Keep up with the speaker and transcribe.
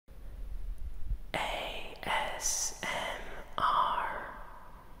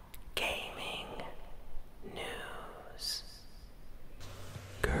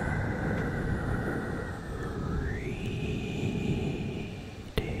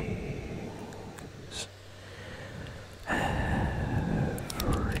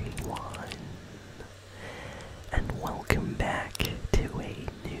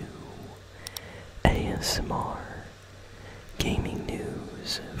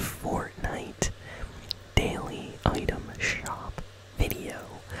Fortnite Daily Item Shop video.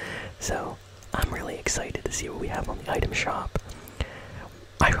 So, I'm really excited to see what we have on the item shop.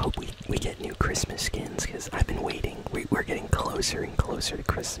 I hope we get new Christmas skins, because I've been waiting. We're getting closer and closer to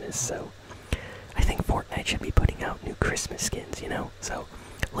Christmas, so I think Fortnite should be putting out new Christmas skins, you know? So,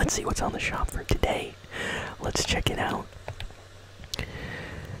 let's see what's on the shop for today. Let's check it out.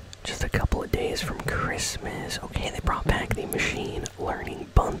 Just a couple of days from Christmas. Okay, they brought back the machine learning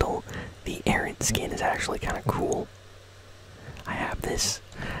bundle. The errant skin is actually kind of cool. I have this.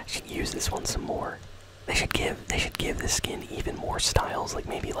 I should use this one some more. They should give this skin even more styles, like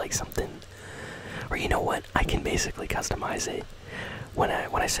maybe like something. Or you know what? I can basically customize it. When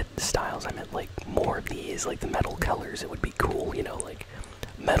I said styles, I meant like more of these, like the metal colors. It would be cool, you know, like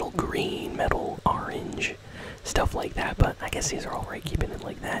metal green, metal orange, stuff like that. But I guess these are alright keeping it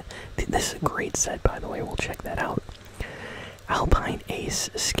like that. This is a great set, by the way. We'll check that out. Alpine Ace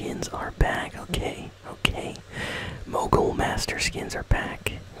skins are back. Okay. Mogul Master skins are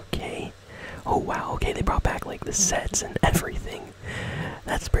back. Okay. Oh wow, okay, they brought back like the sets and everything.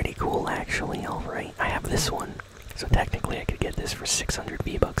 That's pretty cool actually. Alright, I have this one. So technically I could get this for 600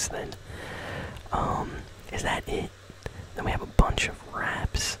 V-Bucks then. Is that it? Then we have a bunch of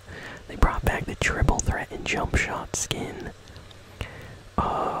wraps. They brought back the triple threat and jump shot skin.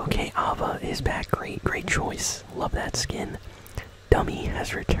 Okay, Ava is back. Great choice. Love that skin. Dummy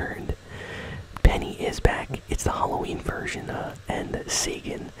has returned. Penny is back. It's the Halloween version, and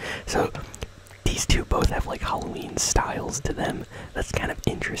Sagan. So these two both have like Halloween styles to them. That's kind of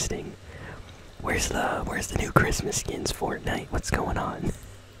interesting. Where's the new Christmas skins, Fortnite? What's going on?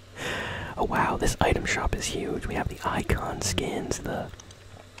 Oh wow, this item shop is huge. We have the icon skins, the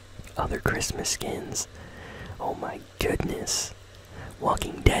other Christmas skins. Oh my goodness.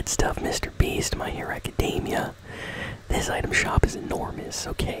 Walking Dead stuff, Mr. Beast, My Hero Academia. This item shop is enormous.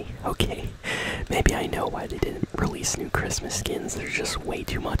 Okay. Maybe I know why they didn't release new Christmas skins. There's just way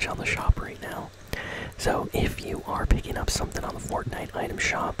too much on the shop right now. So if you are picking up something on the Fortnite item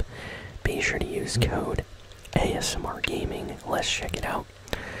shop, be sure to use code ASMRGaming. Let's check it out.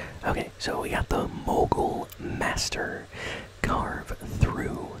 Okay, so we got the Mogul Master Carve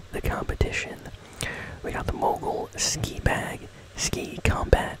Through the Competition. We got the Mogul Ski Bag, Ski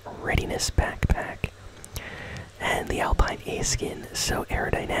Combat Readiness Backpack, and the Alpine A skin, so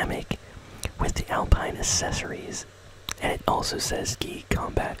aerodynamic, with the Alpine accessories. And it also says Ski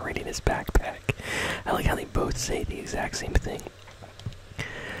Combat Readiness Backpack. I like how they both say the exact same thing.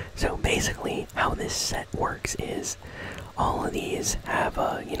 So basically, how this set works is all of these have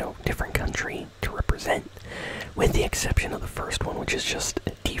a, different country to represent, with the exception of the first one, which is just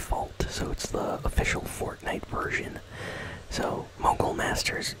a default. So it's the official Fortnite version. So Mogul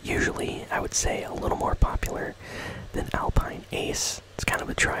Masters, usually I would say a little more popular than Alpine Ace. It's kind of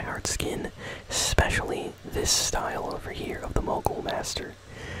a try-hard skin, especially this style over here of the Mogul Master.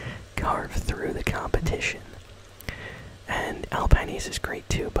 Carve through the competition. And Alpine Ace is great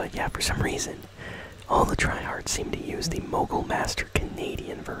too, but yeah, for some reason, all the tryhards seem to use the Mogul Master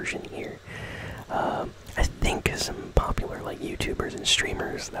Canadian version here. I think some popular like YouTubers and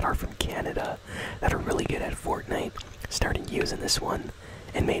streamers that are from Canada that are really good at Fortnite started using this one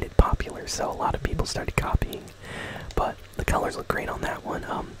and made it popular, so a lot of people started copying. But the colors look great on that one.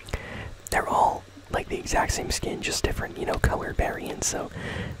 They're all like the exact same skin, just different, color variants. So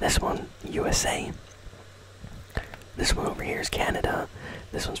this one, USA. This one over here is Canada.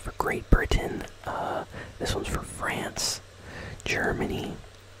 This one's for Great Britain. This one's for France, Germany,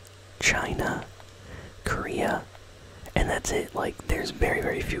 China, Korea, and that's it. Like, there's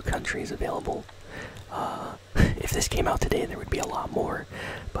very few countries available. If this came out today, there would be a lot more.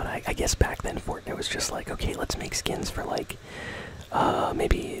 But I guess back then, Fortnite was just like, okay, let's make skins for like,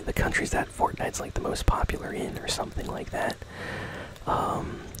 maybe the countries that Fortnite's like the most popular in, or something like that.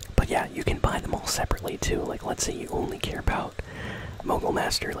 But yeah, you can buy them all separately too. Like, let's say you only care about Mogul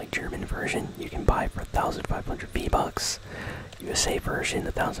Master, like German version, you can buy for 1,500 V-Bucks. USA version,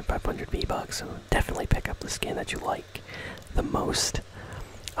 1,500 V-Bucks. So definitely pick up the skin that you like the most.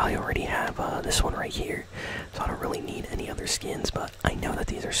 I already have this one right here, so I don't really need any other skins, but I know that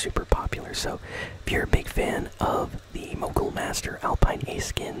these are super popular. So if you're a big fan of the Mogul Master Alpine Ace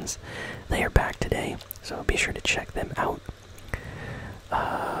skins, they are back today, so be sure to check them out.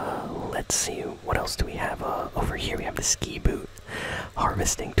 Let's see, what else do we have? Over here we have the ski boot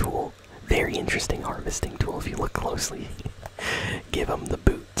harvesting tool. Very interesting harvesting tool if you look closely. Give them the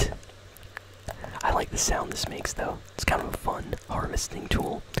boot. I like the sound this makes though. It's kind of a fun harvesting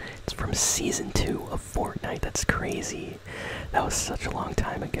tool. It's from Season 2 of Fortnite. That's crazy. That was such a long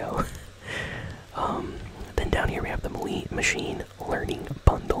time ago. Then down here we have the machine learning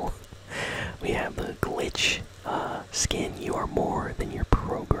bundle.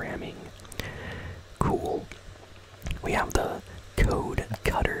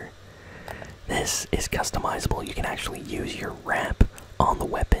 actually use your wrap on the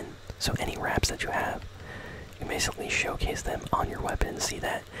weapon. So any wraps that you have, you can basically showcase them on your weapon. See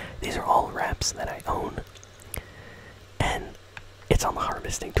that? These are all wraps that I own. And it's on the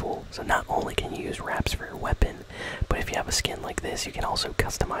harvesting tool. So not only can you use wraps for your weapon, but if you have a skin like this, you can also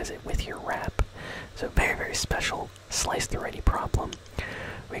customize it with your wrap. So very, very special. Slice through any problem.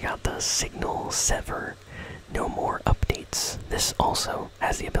 We got the Signal Sever. No more updates. This also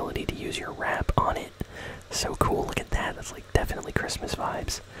has the ability to use your wrap on it. So cool, look at that. That's like definitely Christmas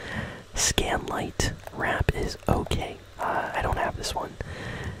vibes. Scanlight wrap is okay. I don't have this one.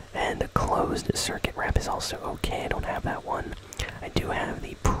 And the closed circuit wrap is also okay. I don't have that one. I do have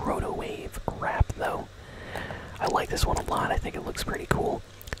the Protowave wrap though. I like this one a lot. I think it looks pretty cool.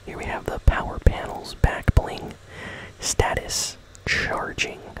 Here we have the power panels back bling. Status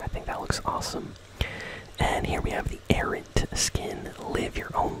charging. I think that looks awesome. And here we have the Errant skin. Live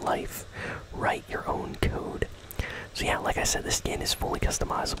your own life. Write your own code. So yeah, like I said, this skin is fully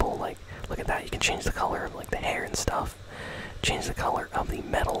customizable. Like, look at that. You can change the color of like the hair and stuff. Change the color of the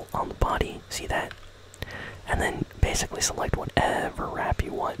metal on the body. See that? And then basically select whatever wrap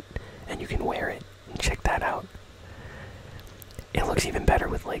you want, and you can wear it. And check that out. It looks even better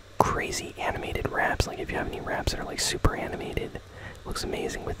with like crazy animated wraps. Like if you have any wraps that are like super animated, it looks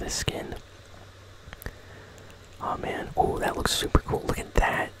amazing with this skin. Oh man, oh that looks super cool. Look at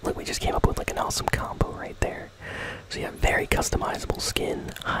that. Look, we just came up with like an awesome combo right there. So yeah, very customizable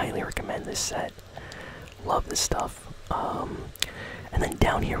skin. Highly recommend this set. Love this stuff. And then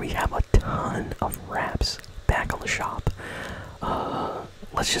down here we have a ton of wraps back on the shop.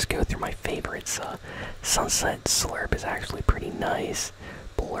 Let's just go through my favorites. Sunset Slurp is actually pretty nice.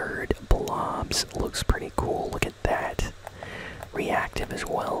 Blurred Blobs looks pretty cool. Look at that. Reactive as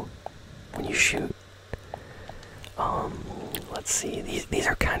well when you shoot. Let's see. These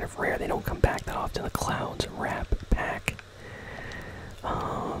are kind of rare. They don't come back that often. The Clouds wrap pack.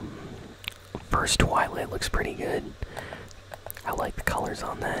 First Twilight looks pretty good. I like the colors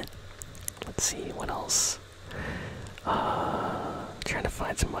on that. Let's see what else. Trying to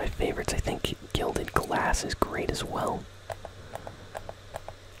find some of my favorites. I think Gilded Glass is great as well.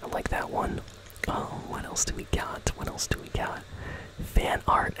 I like that one. What else do we got? What else do we got? Fan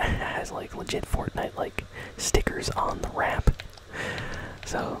art has like legit Fortnite like stickers on the wrap.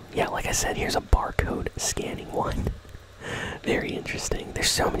 So yeah, like I said, here's a barcode scanning one. Very interesting. There's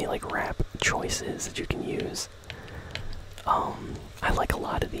so many like wrap choices that you can use. I like a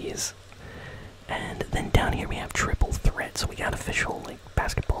lot of these. And then down here we have Triple Threat. So we got official like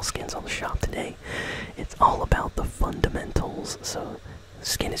basketball skins on the shop today. It's all about the fundamentals. So the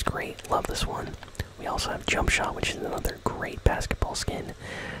skin is great. Love this one. We also have Jump Shot, which is another great basketball skin.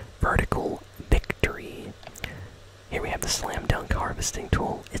 Vertical Victory. Here we have the Slam Dunk Harvesting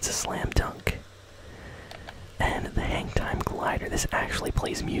Tool. It's a slam dunk. And the Hang Time Glider. This actually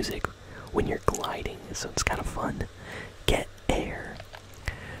plays music when you're gliding, so it's kind of fun. Get Air.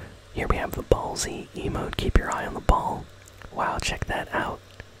 Here we have the Ballsy emote. Keep your eye on the ball. Wow, check that out.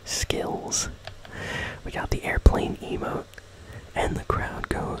 Skills. We got the Airplane emote. And the crowd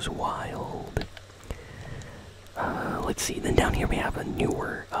goes wild. Let's see. Then down here we have a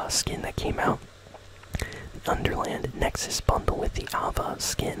newer skin that came out. The Underland Nexus bundle with the Ava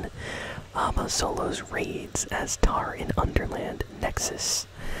skin. Ava solos raids as Tar in Underland Nexus.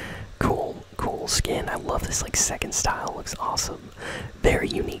 Cool skin. I love this like second style. Looks awesome. Very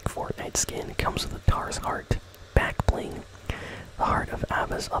unique Fortnite skin. It comes with a Tar's heart, back bling, the heart of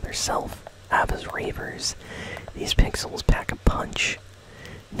Ava's other self, Ava's ravers. These pixels pack a punch.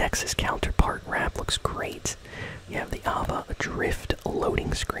 Nexus counterpart wrap looks great. We have the Ava Drift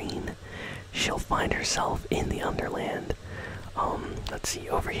loading screen. She'll find herself in the Underland. Let's see,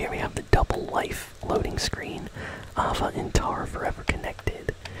 over here we have the Double Life loading screen. Ava and Tar forever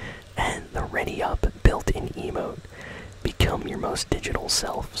connected. And the Ready Up built-in emote. Become your most digital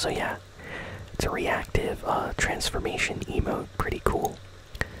self. So yeah, it's a reactive transformation emote. Pretty cool.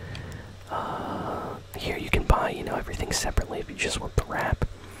 Here you can buy, you know, everything separately if you just want the wrap.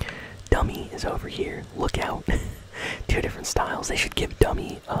 Dummy is over here. Look out. Two different styles. They should give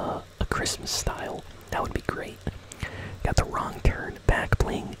Dummy a Christmas style. That would be great. Got the Wrong Turn back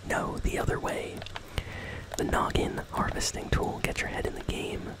bling. No, the other way. The Noggin harvesting tool. Get your head in the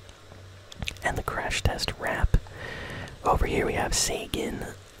game. And the Crash Test wrap. Over here we have Sagan.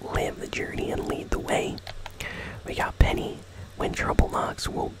 Live the journey and lead the way. We got Penny. When trouble knocks,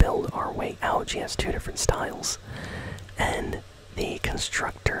 we'll build our way out. She has two different styles. And the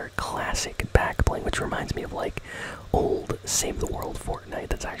Constructor Classic back bling, which reminds me of like old Save the World Fortnite.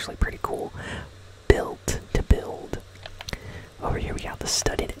 That's actually pretty cool. Built to build. Over here we got the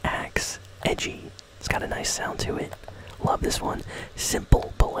Studded Axe. Edgy. It's got a nice sound to it. Love this one.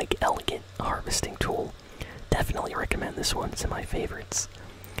 Simple but like elegant harvesting tool. Definitely recommend this one. It's in my favorites.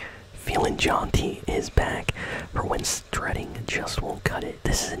 Feeling Jaunty is back for when strutting just won't cut it.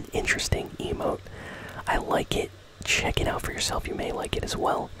 This is an interesting emote. I like it. Check it out for yourself. You may like it as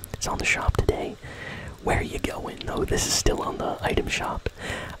well. It's on the shop today. Where are you going? No, this is still on the item shop.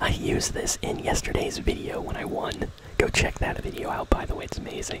 I used this in yesterday's video when I won. Go check that video out, by the way. It's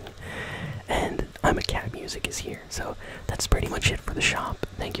amazing. And I'm a Cat Music is here. So that's pretty much it for the shop.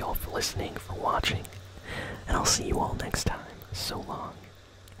 Thank you all for listening, for watching. And I'll see you all next time. So long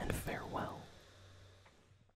and farewell.